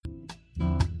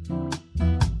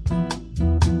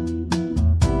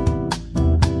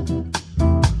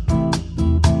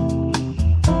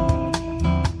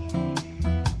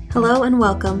Hello and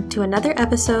welcome to another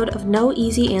episode of No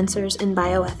Easy Answers in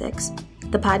Bioethics,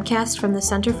 the podcast from the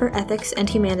Center for Ethics and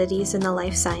Humanities in the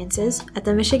Life Sciences at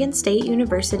the Michigan State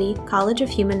University College of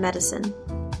Human Medicine.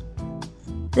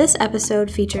 This episode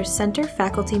features center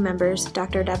faculty members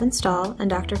Dr. Devin Stahl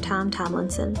and Dr.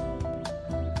 Tomlinson.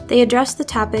 They address the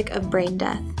topic of brain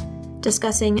death,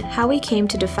 discussing how we came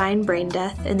to define brain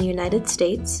death in the United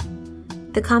States,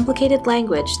 the complicated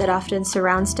language that often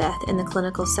surrounds death in the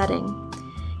clinical setting,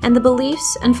 and the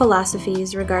beliefs and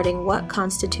philosophies regarding what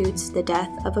constitutes the death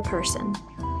of a person.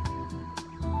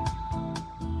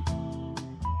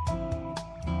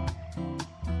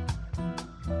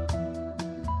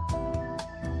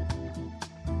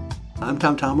 I'm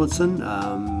Tom Tomlinson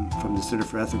from the Center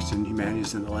for Ethics and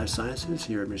Humanities in the Life Sciences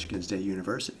here at Michigan State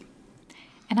University.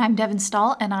 And I'm Devin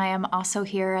Stahl, and I am also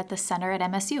here at the Center at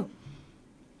MSU.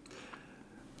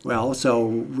 Well, so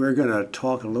we're going to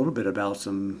talk a little bit about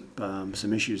some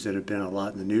issues that have been a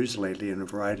lot in the news lately in a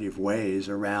variety of ways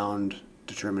around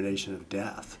determination of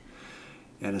death,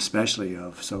 and especially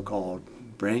of so-called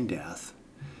brain death.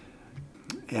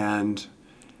 And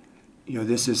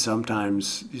these are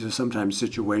sometimes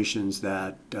situations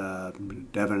that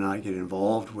Devin and I get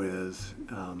involved with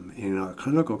in our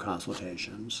clinical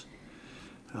consultations.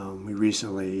 We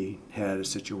recently had a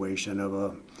situation of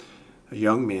a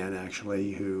young man,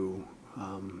 actually, who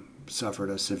suffered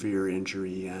a severe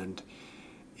injury and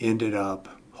ended up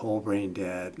whole brain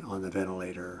dead on the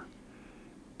ventilator.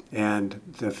 And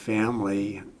the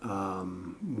family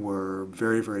were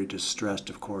very, very distressed,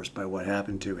 of course, by what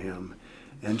happened to him,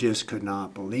 and just could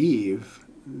not believe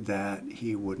that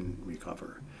he wouldn't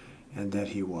recover, and that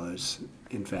he was,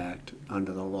 in fact,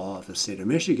 under the law of the state of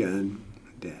Michigan,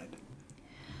 dead.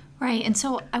 Right, and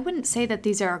so I wouldn't say that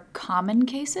these are common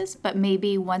cases, but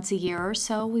maybe once a year or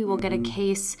so we will get a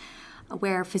case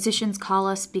where physicians call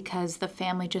us because the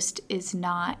family just is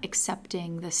not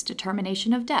accepting this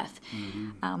determination of death.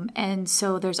 And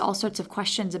so there's all sorts of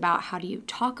questions about how do you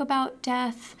talk about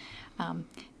death.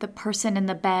 The person in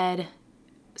the bed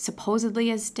supposedly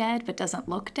is dead but doesn't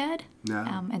look dead.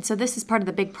 No. And so this is part of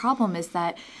the big problem is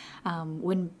that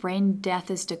when brain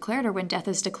death is declared or when death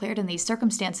is declared in these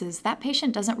circumstances, that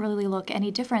patient doesn't really look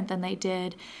any different than they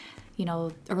did,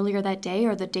 earlier that day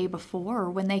or the day before or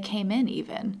when they came in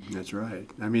even. That's right.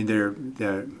 I mean,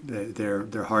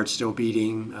 their heart's still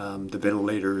beating. The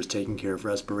ventilator is taking care of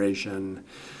respiration.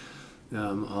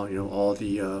 All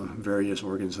the various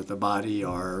organs of the body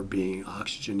are being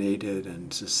oxygenated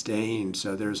and sustained.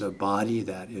 So there's a body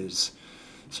that is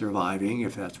surviving,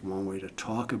 if that's one way to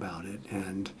talk about it.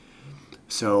 And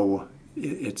so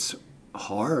it's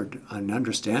hard and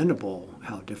understandable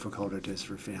how difficult it is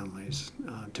for families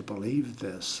to believe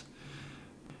this.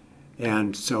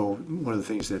 And so one of the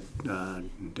things that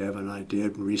Dev and I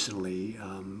did recently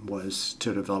was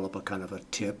to develop a kind of a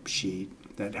tip sheet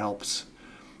that helps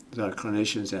the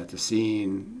clinicians at the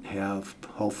scene have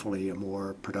hopefully a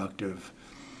more productive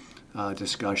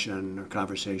discussion or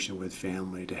conversation with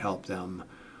family to help them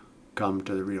come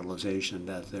to the realization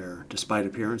that despite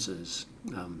appearances,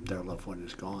 their loved one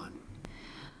is gone.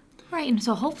 Right, and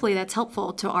so hopefully that's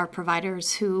helpful to our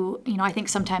providers who, I think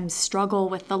sometimes struggle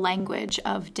with the language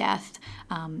of death,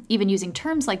 even using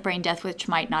terms like brain death, which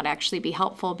might not actually be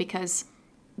helpful because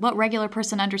what regular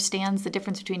person understands the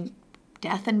difference between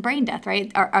death and brain death,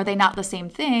 right? Are they not the same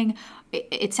thing?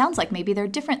 It sounds like maybe they're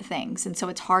different things, and so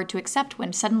it's hard to accept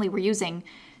when suddenly we're using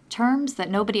terms that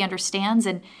nobody understands,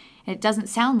 and it doesn't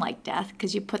sound like death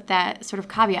because you put that sort of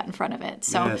caveat in front of it.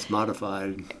 So yeah, it's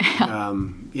modified.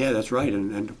 Yeah, that's right.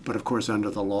 But of course,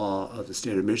 under the law of the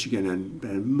state of Michigan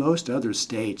and most other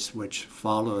states which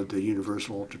followed the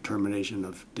Universal Determination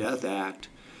of Death Act,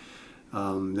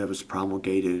 that was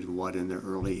promulgated, in the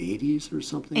early 80s or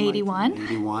something? 81.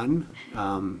 81.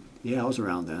 Yeah, I was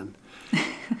around then.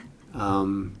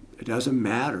 It doesn't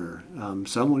matter.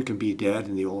 Someone can be dead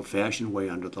in the old-fashioned way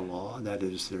under the law. That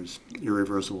is, there's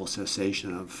irreversible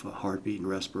cessation of heartbeat and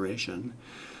respiration,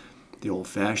 the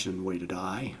old-fashioned way to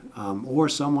die. Or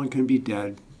someone can be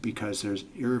dead because there's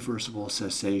irreversible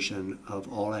cessation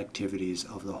of all activities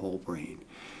of the whole brain.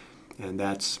 And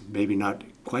that's maybe not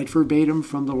quite verbatim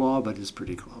from the law, but it's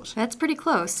pretty close. That's pretty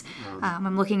close.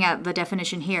 I'm looking at the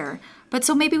definition here. But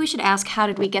so maybe we should ask, how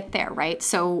did we get there, right?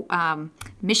 So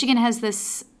Michigan has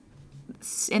this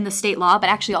in the state law, but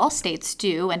actually all states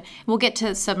do. And we'll get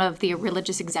to some of the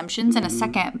religious exemptions in a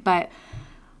second. But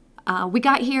we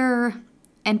got here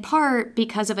in part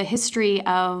because of a history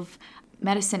of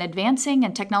medicine advancing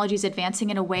and technologies advancing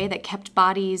in a way that kept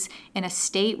bodies in a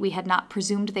state we had not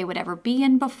presumed they would ever be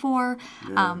in before.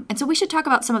 And so we should talk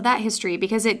about some of that history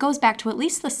because it goes back to at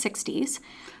least the 60s.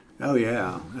 Oh,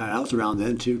 yeah. I was around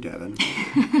then too, Devin.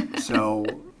 So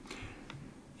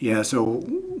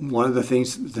one of the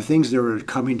things that were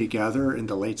coming together in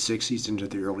the late 60s into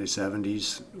the early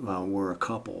 70s were a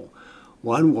couple.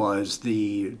 One was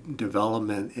the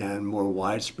development and more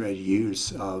widespread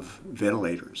use of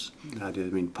ventilators.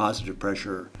 Positive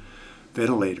pressure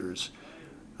ventilators.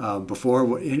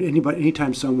 Before,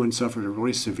 anytime someone suffered a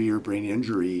really severe brain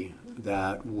injury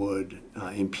that would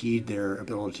impede their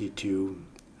ability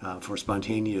for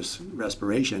spontaneous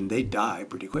respiration, they'd die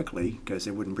pretty quickly because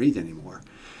they wouldn't breathe anymore.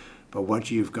 But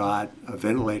once you've got a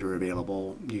ventilator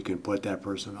available, you can put that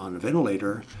person on a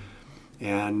ventilator,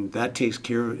 and that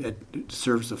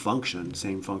serves the function,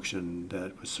 same function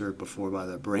that was served before by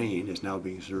the brain is now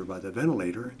being served by the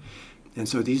ventilator. And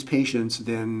so these patients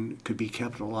then could be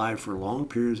kept alive for long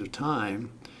periods of time,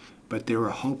 but they were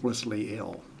hopelessly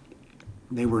ill.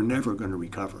 They were never going to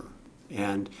recover.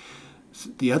 And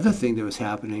the other thing that was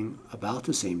happening about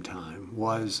the same time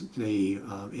was the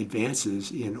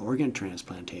advances in organ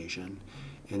transplantation,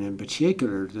 and in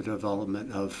particular the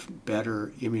development of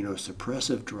better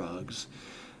immunosuppressive drugs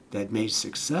that made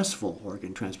successful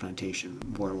organ transplantation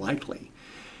more likely.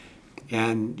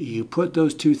 And you put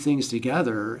those two things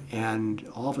together, and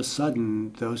all of a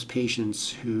sudden those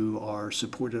patients who are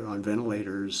supported on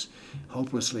ventilators,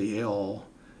 hopelessly ill,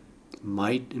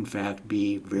 might in fact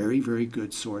be very, very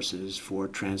good sources for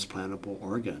transplantable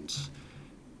organs.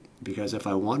 Because if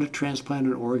I want to transplant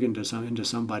an organ into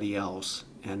somebody else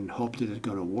and hope that it's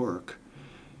going to work,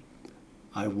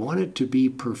 I want it to be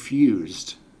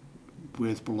perfused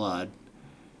with blood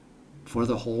for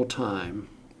the whole time,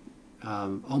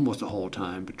 almost the whole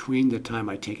time, between the time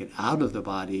I take it out of the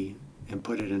body and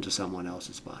put it into someone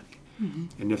else's body. Mm-hmm.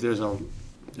 And if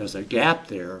there's a gap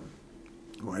there,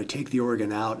 where I take the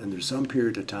organ out and there's some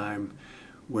period of time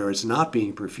where it's not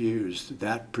being perfused,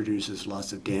 that produces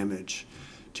lots of damage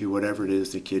to whatever it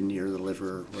is, the kidney or the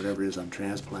liver, whatever it is I'm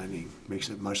transplanting, makes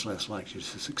it much less likely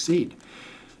to succeed.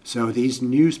 So these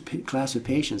new class of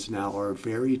patients now are a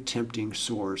very tempting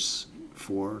source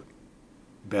for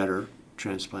better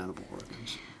transplantable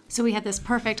organs. So we had this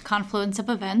perfect confluence of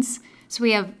events. So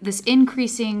we have this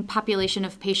increasing population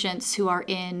of patients who are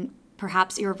in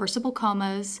perhaps irreversible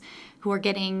comas, who are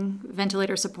getting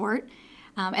ventilator support,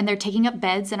 and they're taking up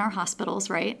beds in our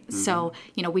hospitals, right? Mm-hmm. So,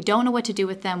 we don't know what to do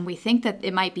with them. We think that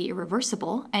it might be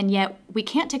irreversible, and yet we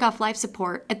can't take off life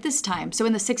support at this time. So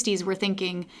in the 60s, we're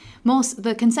thinking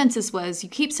the consensus was you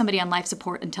keep somebody on life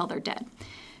support until they're dead.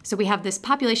 So we have this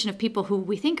population of people who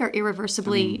we think are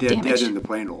irreversibly damaged. Dead in the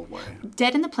plain old way.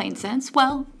 Dead in the plain sense.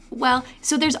 Well,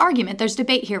 so there's argument, there's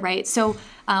debate here, right? So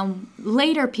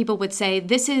later people would say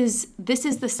this is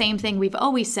the same thing we've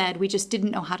always said, we just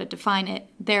didn't know how to define it.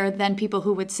 There are then people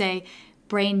who would say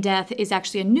brain death is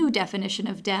actually a new definition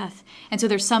of death. And so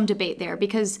there's some debate there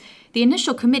because the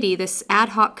initial committee, this ad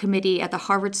hoc committee at the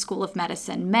Harvard School of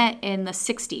Medicine, met in the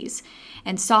 60s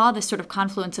and saw this sort of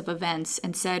confluence of events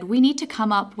and said, we need to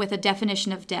come up with a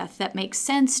definition of death that makes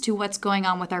sense to what's going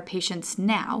on with our patients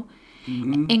now.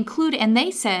 Mm-hmm. And they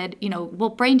said,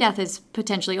 brain death has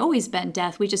potentially always been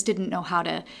death. We just didn't know how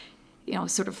to,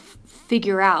 sort of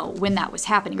figure out when that was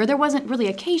happening, or there wasn't really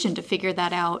occasion to figure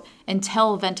that out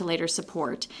until ventilator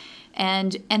support.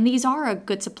 And these are a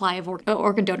good supply of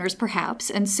organ donors, perhaps.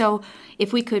 And so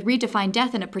if we could redefine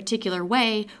death in a particular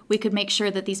way, we could make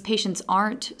sure that these patients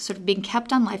aren't sort of being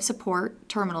kept on life support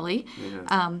terminally,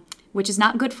 which is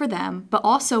not good for them, but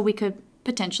also we could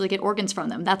potentially get organs from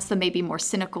them. That's the maybe more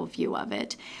cynical view of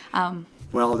it.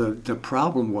 Well, the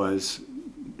problem was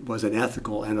an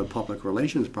ethical and a public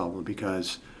relations problem,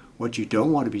 because what you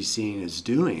don't want to be seen as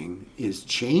doing is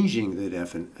changing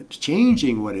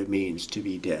what it means to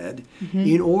be dead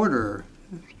in order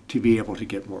to be able to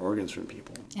get more organs from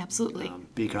people. Absolutely.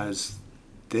 Because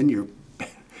then you're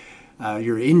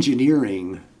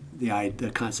engineering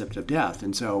the concept of death.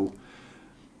 And so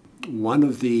one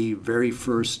of the very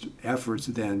first efforts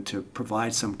then to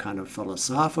provide some kind of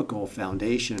philosophical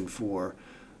foundation for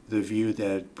the view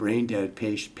that brain dead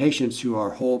patients who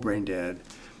are whole brain dead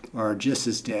are just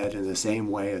as dead in the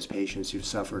same way as patients who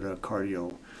suffered a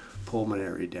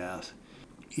cardiopulmonary death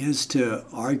is to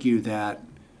argue that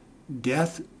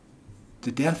the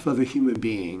death of a human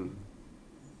being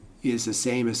is the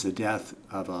same as the death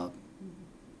of a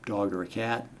dog or a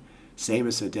cat, same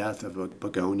as the death of a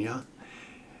begonia.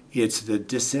 It's the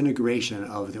disintegration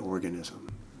of the organism.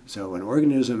 So an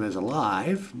organism is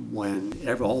alive when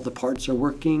all the parts are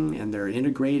working and they're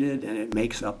integrated and it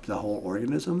makes up the whole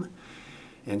organism.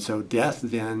 And so death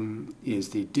then is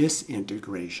the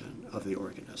disintegration of the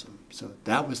organism. So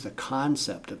that was the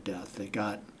concept of death that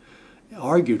got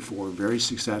argued for very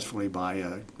successfully by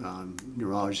a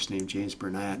neurologist named James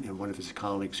Burnett and one of his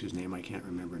colleagues whose name I can't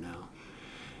remember now.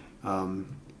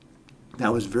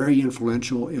 That was very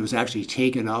influential. It was actually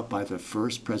taken up by the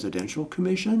first presidential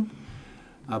commission,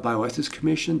 bioethics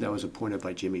commission, that was appointed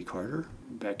by Jimmy Carter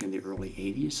back in the early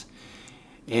 80s.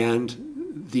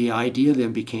 And the idea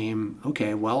then became,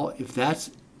 okay, well, if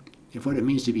what it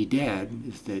means to be dead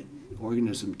is that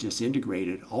organism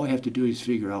disintegrated, all I have to do is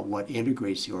figure out what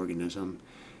integrates the organism,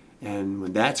 and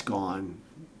when that's gone,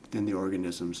 then the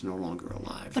organism's no longer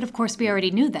alive. But of course, we already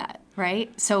knew that,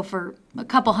 right? So for a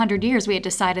couple hundred years, we had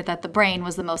decided that the brain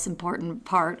was the most important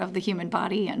part of the human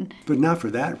body. But not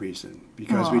for that reason,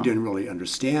 because we didn't really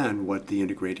understand what the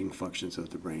integrating functions of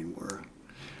the brain were.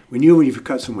 We knew when you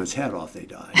cut someone's head off, they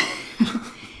died.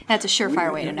 That's a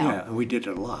surefire way to know. Yeah, and we did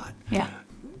it a lot. Yeah.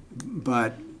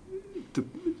 But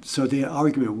so the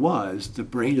argument was the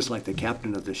brain is like the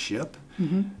captain of the ship,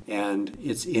 and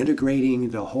it's integrating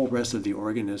the whole rest of the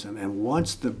organism. And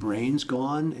once the brain's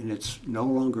gone and it's no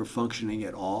longer functioning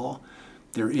at all,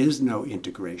 there is no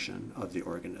integration of the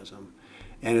organism.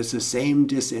 And it's the same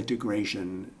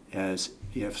disintegration as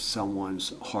if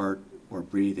someone's heart or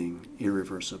breathing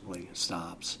irreversibly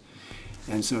stops.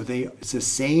 And so it's the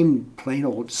same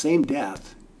same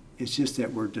death. It's just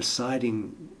that we're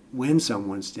deciding when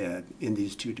someone's dead in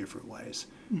these two different ways.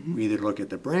 We either look at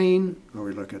the brain or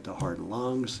we look at the heart and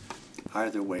lungs.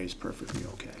 Either way is perfectly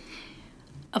okay.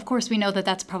 Of course, we know that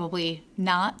that's probably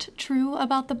not true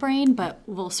about the brain, but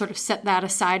we'll sort of set that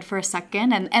aside for a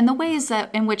second. And the ways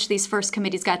that in which these first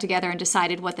committees got together and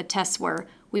decided what the tests were,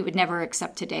 we would never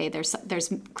accept today.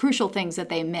 There's crucial things that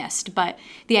they missed, but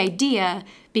the idea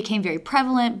became very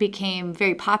prevalent, became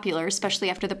very popular, especially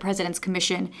after the President's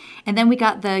Commission. And then we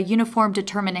got the Uniform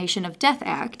Determination of Death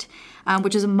Act,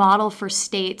 which is a model for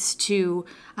states to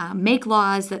make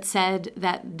laws that said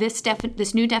that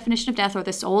this new definition of death, or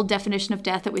this old definition of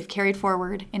death that we've carried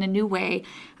forward in a new way,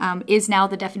 is now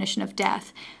the definition of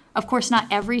death. Of course, not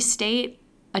every state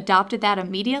adopted that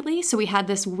immediately. So we had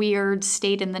this weird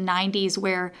state in the 90s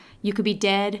where you could be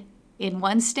dead in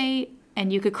one state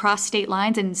and you could cross state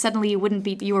lines and suddenly you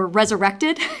were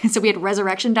resurrected. So we had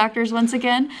resurrection doctors once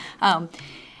again. And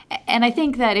I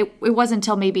think that it wasn't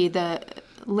until maybe the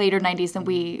later 90s that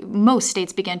most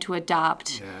states began to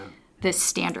adopt this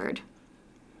standard.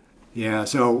 Yeah,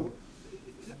 so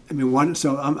I want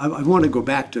to go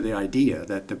back to the idea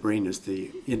that the brain is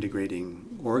the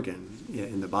integrating organ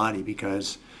in the body,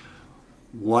 because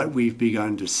what we've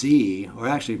begun to see, or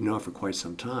actually have known for quite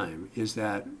some time, is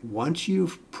that once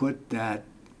you've put that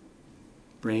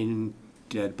brain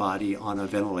dead body on a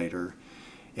ventilator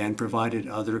and provided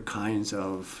other kinds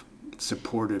of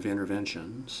supportive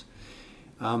interventions,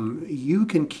 you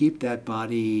can keep that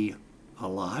body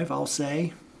alive, I'll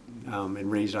say, in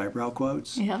raised eyebrow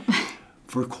quotes,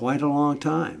 for quite a long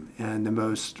time. And the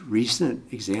most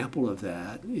recent example of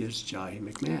that is Jahi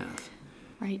McMath.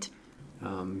 Right.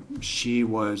 She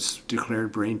was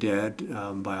declared brain dead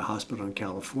by a hospital in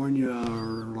California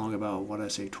along about,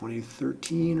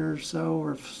 2013 or so,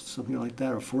 or something like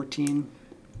that, or 14.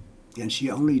 And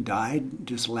she only died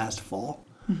just last fall,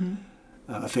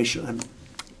 officially,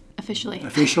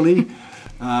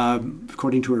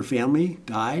 according to her family,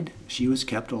 died. She was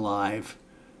kept alive.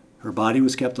 Her body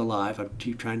was kept alive. I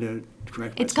keep trying to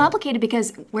correct myself. It's complicated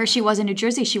because where she was in New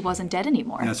Jersey, she wasn't dead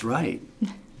anymore. That's right.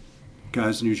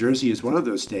 Because New Jersey is one of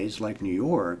those states, like New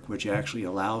York, which actually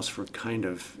allows for kind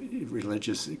of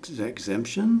religious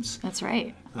exemptions. That's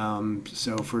right.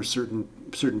 So for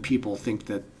certain people think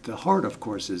that the heart, of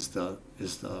course, is the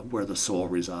where the soul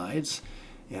resides,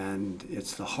 and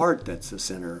it's the heart that's the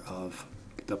center of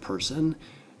the person,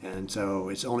 and so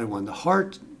it's only when the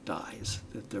heart dies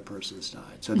that the person's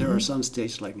died. So there are some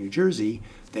states like New Jersey,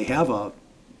 they have a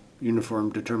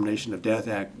Uniform Determination of Death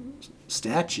Act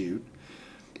statute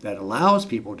that allows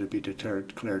people to be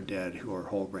declared dead who are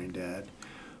whole brain dead,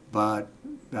 but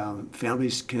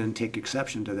families can take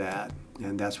exception to that,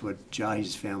 and that's what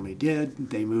Jahi's family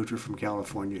did. They moved her from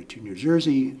California to New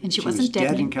Jersey. And she was wasn't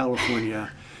dead in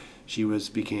California. She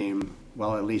became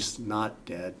at least not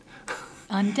dead.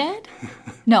 Undead?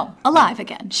 No, alive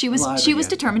again. She was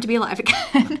determined to be alive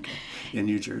again. In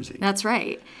New Jersey. That's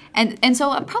right. And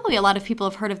so probably a lot of people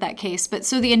have heard of that case, but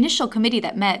so the initial committee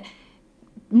that met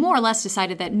more or less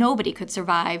decided that nobody could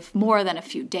survive more than a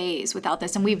few days without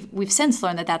this. And we've since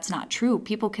learned that that's not true.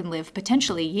 People can live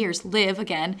potentially years, live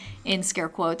again, in scare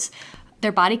quotes.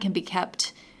 Their body can be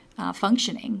kept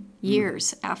functioning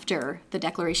years after the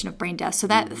declaration of brain death. So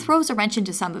that throws a wrench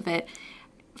into some of it.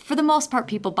 For the most part,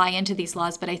 people buy into these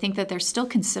laws, but I think that there's still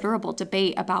considerable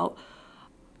debate about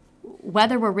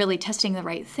whether we're really testing the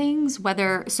right things,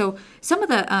 so some of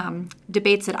the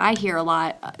debates that I hear a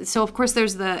lot, so of course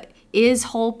there's is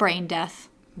whole brain death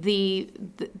the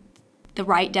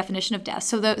right definition of death?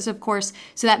 So those, of course,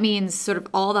 so that means sort of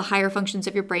all the higher functions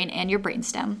of your brain and your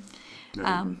brainstem.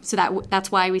 So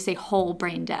that's why we say whole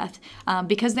brain death,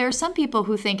 because there are some people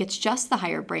who think it's just the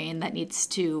higher brain that needs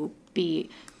to be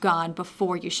gone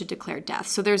before you should declare death.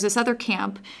 So there's this other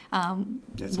camp.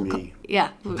 That's me.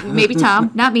 Maybe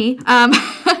Tom, not me,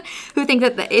 who think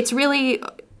that it's really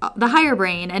the higher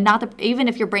brain, and not even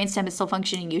if your brainstem is still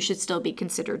functioning, you should still be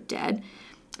considered dead.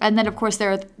 And then, of course,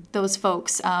 there are those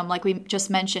folks, like we just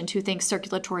mentioned, who think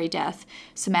circulatory death,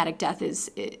 somatic death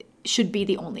should be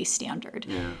the only standard.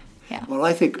 Yeah. Well,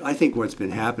 I think what's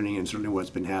been happening, and certainly what's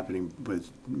been happening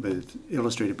with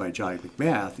illustrated by Jolly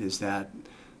McMath, is that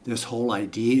this whole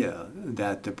idea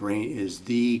that the brain is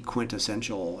the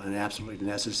quintessential and absolutely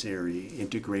necessary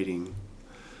integrating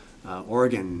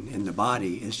organ in the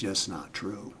body is just not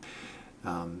true.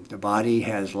 The body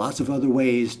has lots of other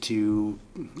ways to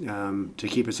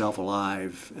keep itself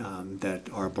alive that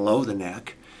are below the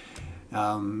neck,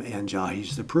 and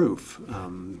Jahi's the proof.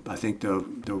 I think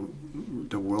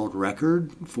the world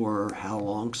record for how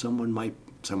long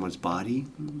someone's body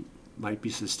might be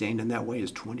sustained in that way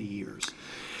is 20 years.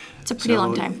 It's a pretty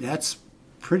long time. That's a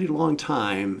pretty long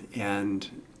time, and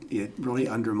it really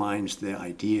undermines the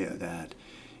idea that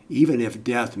even if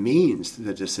death means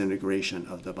the disintegration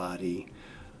of the body,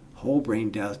 whole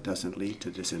brain death doesn't lead to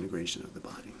disintegration of the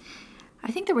body.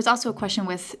 I think there was also a question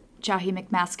with Jahi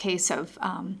McMath's case of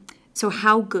so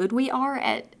how good we are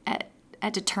at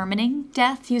determining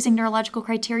death using neurological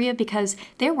criteria, because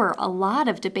there were a lot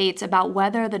of debates about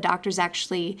whether the doctors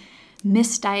actually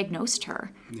misdiagnosed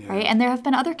her, right? And there have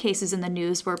been other cases in the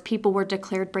news where people were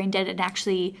declared brain dead and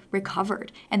actually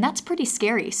recovered, and that's pretty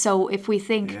scary. So if we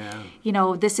think,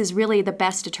 this is really the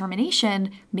best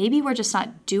determination, maybe we're just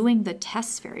not doing the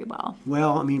tests very well.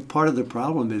 Well, I mean, part of the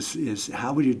problem is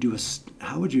how would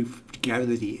you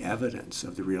gather the evidence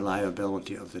of the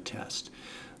reliability of the test?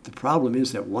 The problem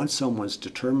is that once someone's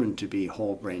determined to be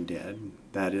whole brain dead,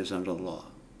 that is under the law,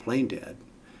 plain dead,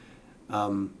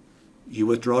 you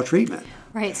withdraw treatment.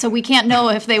 Right, so we can't know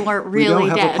if they weren't really dead. We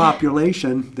don't have a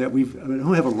population we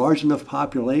don't have a large enough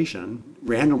population,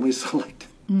 randomly selected,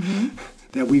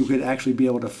 that we could actually be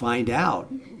able to find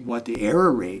out what the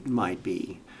error rate might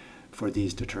be for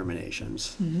these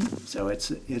determinations. So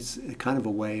it's kind of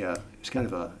a way, it's kind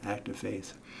of an act of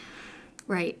faith.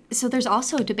 Right. So there's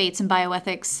also debates in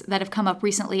bioethics that have come up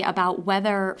recently about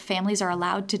whether families are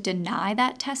allowed to deny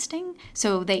that testing.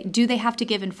 So do they have to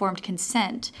give informed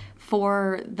consent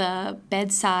for the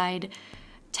bedside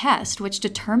test, which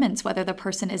determines whether the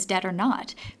person is dead or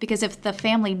not? Because if the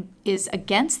family is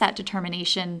against that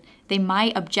determination, they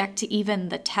might object to even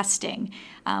the testing,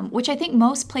 which I think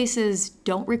most places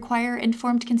don't require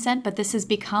informed consent, but this has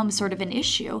become sort of an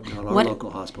issue. No, our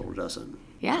local hospital doesn't.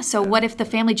 Yeah, so what if the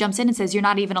family jumps in and says, you're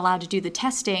not even allowed to do the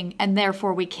testing, and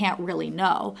therefore we can't really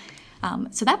know?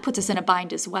 So that puts us in a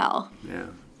bind as well. Yeah.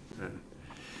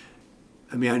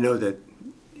 I mean, I know that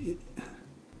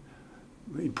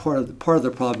part of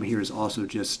the problem here is also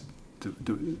just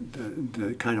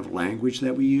the kind of language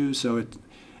that we use. So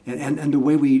and the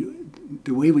way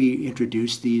we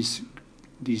introduce these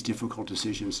difficult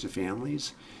decisions to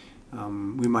families,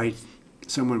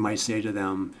 someone might say to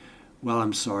them, well,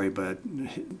 I'm sorry, but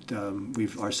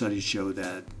our studies show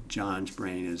that John's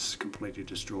brain is completely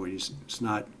destroyed. It's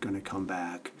not going to come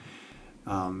back,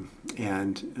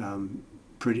 and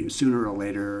pretty sooner or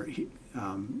later,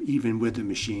 even with the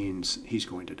machines, he's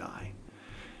going to die.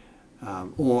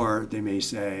 Or they may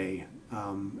say,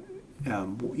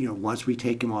 once we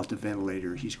take him off the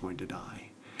ventilator, he's going to die.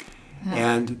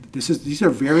 And these are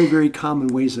very, very common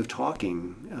ways of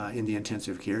talking in the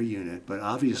intensive care unit, but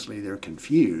obviously they're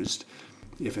confused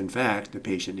if, in fact, the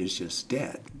patient is just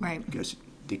dead. Right. Because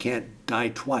they can't die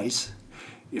twice.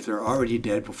 If they're already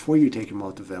dead before you take them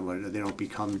off the ventilator, they don't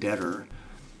become deader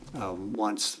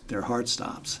once their heart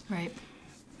stops. Right.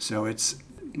 So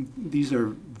these are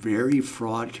very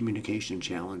fraught communication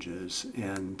challenges,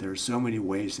 and there's so many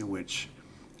ways in which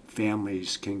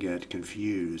families can get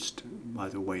confused by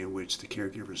the way in which the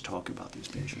caregivers talk about these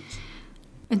patients.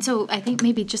 And so I think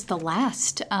maybe just the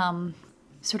last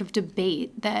sort of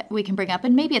debate that we can bring up,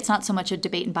 and maybe it's not so much a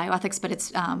debate in bioethics, but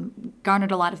it's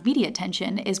garnered a lot of media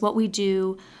attention, is what we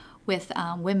do with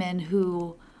women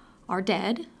who are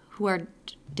dead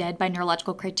by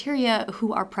neurological criteria,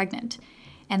 who are pregnant.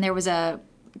 And there was a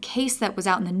case that was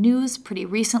out in the news pretty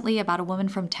recently about a woman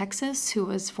from Texas who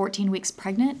was 14 weeks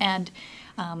pregnant, and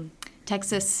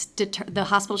Texas, the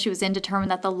hospital she was in determined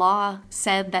that the law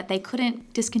said that they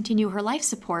couldn't discontinue her life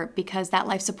support because that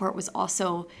life support was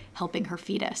also helping her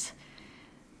fetus.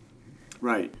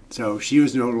 Right. So she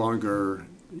was no longer,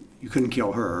 you couldn't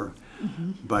kill her,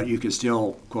 but you could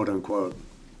still, quote unquote,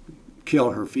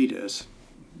 kill her fetus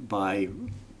by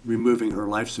removing her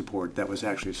life support that was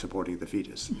actually supporting the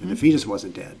fetus. And the fetus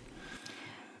wasn't dead.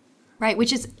 Right,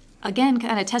 which is, again,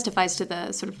 kind of testifies to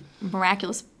the sort of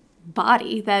miraculous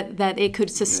body that it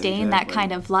could sustain that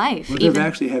kind of life. Well, there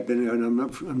actually have been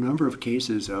a number of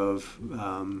cases of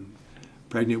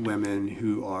pregnant women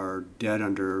who are dead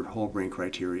under whole brain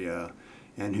criteria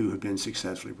and who have been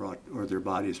successfully brought, or their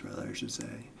bodies rather, I should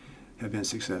say, have been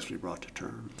successfully brought to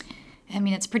term. I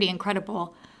mean, it's pretty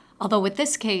incredible. Although with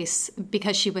this case,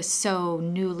 because she was so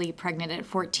newly pregnant at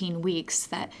 14 weeks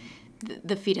that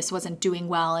the fetus wasn't doing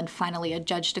well, and finally a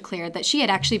judge declared that she had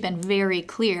actually been very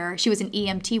clear. She was an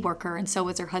EMT worker, and so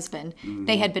was her husband.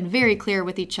 They had been very clear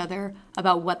with each other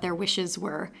about what their wishes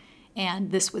were, and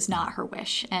this was not her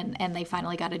wish, and they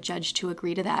finally got a judge to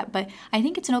agree to that. But I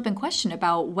think it's an open question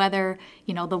about whether,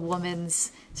 the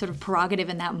woman's sort of prerogative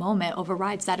in that moment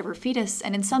overrides that of her fetus,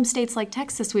 and in some states like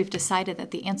Texas, we've decided that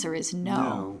the answer is no.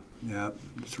 No, yeah,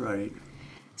 that's right.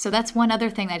 So that's one other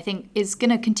thing that I think is going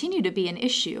to continue to be an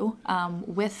issue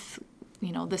with,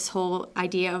 this whole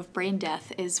idea of brain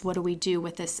death is what do we do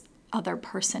with this other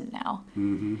person now?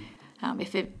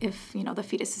 If the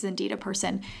fetus is indeed a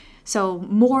person. So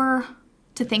more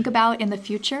to think about in the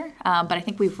future, but I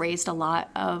think we've raised a lot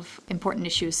of important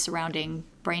issues surrounding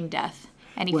brain death.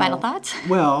 Any final thoughts?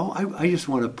 Well, I just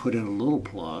want to put in a little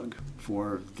plug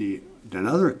for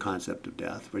another concept of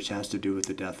death, which has to do with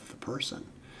the death of the person.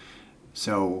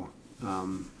 So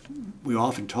we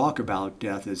often talk about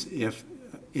death as if,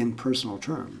 in personal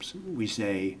terms, we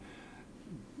say,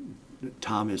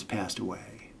 Tom has passed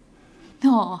away.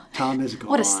 Oh, Tom is gone.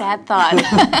 What a sad thought.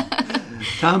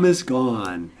 Tom is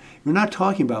gone. We're not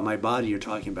talking about my body, you're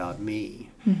talking about me.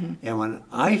 And when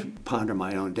I ponder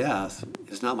my own death,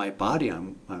 it's not my body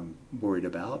I'm worried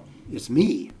about, it's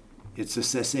me. It's the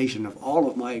cessation of all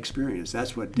of my experience.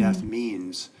 That's what death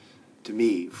means to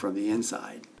me from the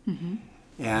inside.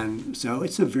 And so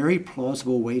it's a very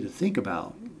plausible way to think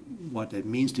about what it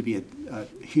means to be a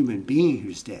human being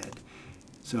who's dead.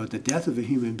 So the death of a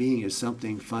human being is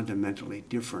something fundamentally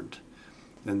different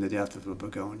than the death of a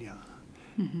begonia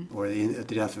or the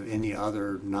death of any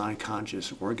other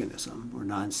non-conscious organism or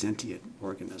non-sentient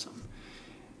organism.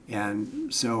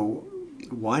 And so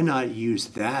why not use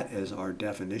that as our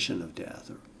definition of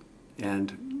death?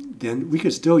 And then we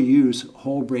could still use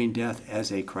whole brain death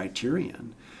as a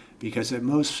criterion, because it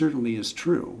most certainly is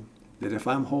true that if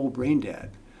I'm whole brain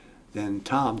dead, then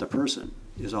Tom, the person,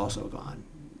 is also gone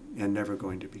and never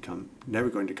going to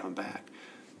come back.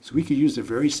 So we could use the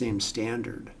very same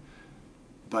standard,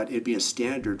 but it'd be a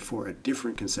standard for a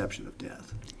different conception of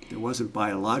death. It wasn't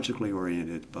biologically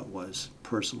oriented, but was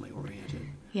personally oriented.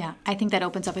 Yeah, I think that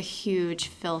opens up a huge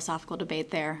philosophical debate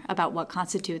there about what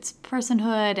constitutes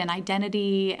personhood and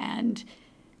identity, and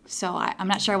so I'm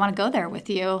not sure I want to go there with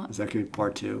you. Is that going to be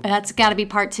part 2? That's got to be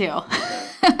part 2.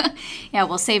 Yeah,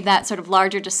 we'll save that sort of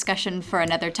larger discussion for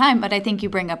another time, but I think you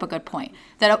bring up a good point.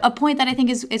 A point that I think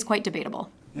is quite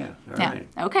debatable. Yeah, all right.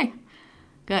 Okay,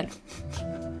 good.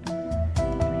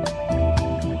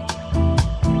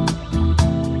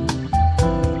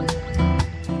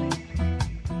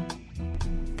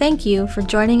 Thank you for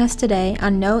joining us today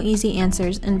on No Easy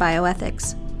Answers in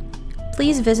Bioethics.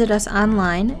 Please visit us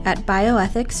online at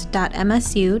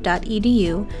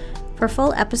bioethics.msu.edu for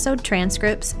full episode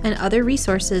transcripts and other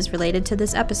resources related to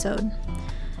this episode.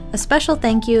 A special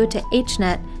thank you to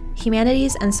HNET,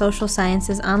 Humanities and Social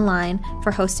Sciences Online,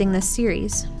 for hosting this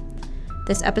series.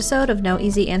 This episode of No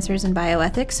Easy Answers in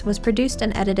Bioethics was produced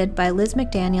and edited by Liz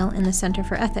McDaniel in the Center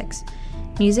for Ethics.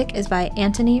 Music is by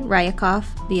Antony Ryakoff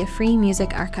via Free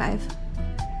Music Archive.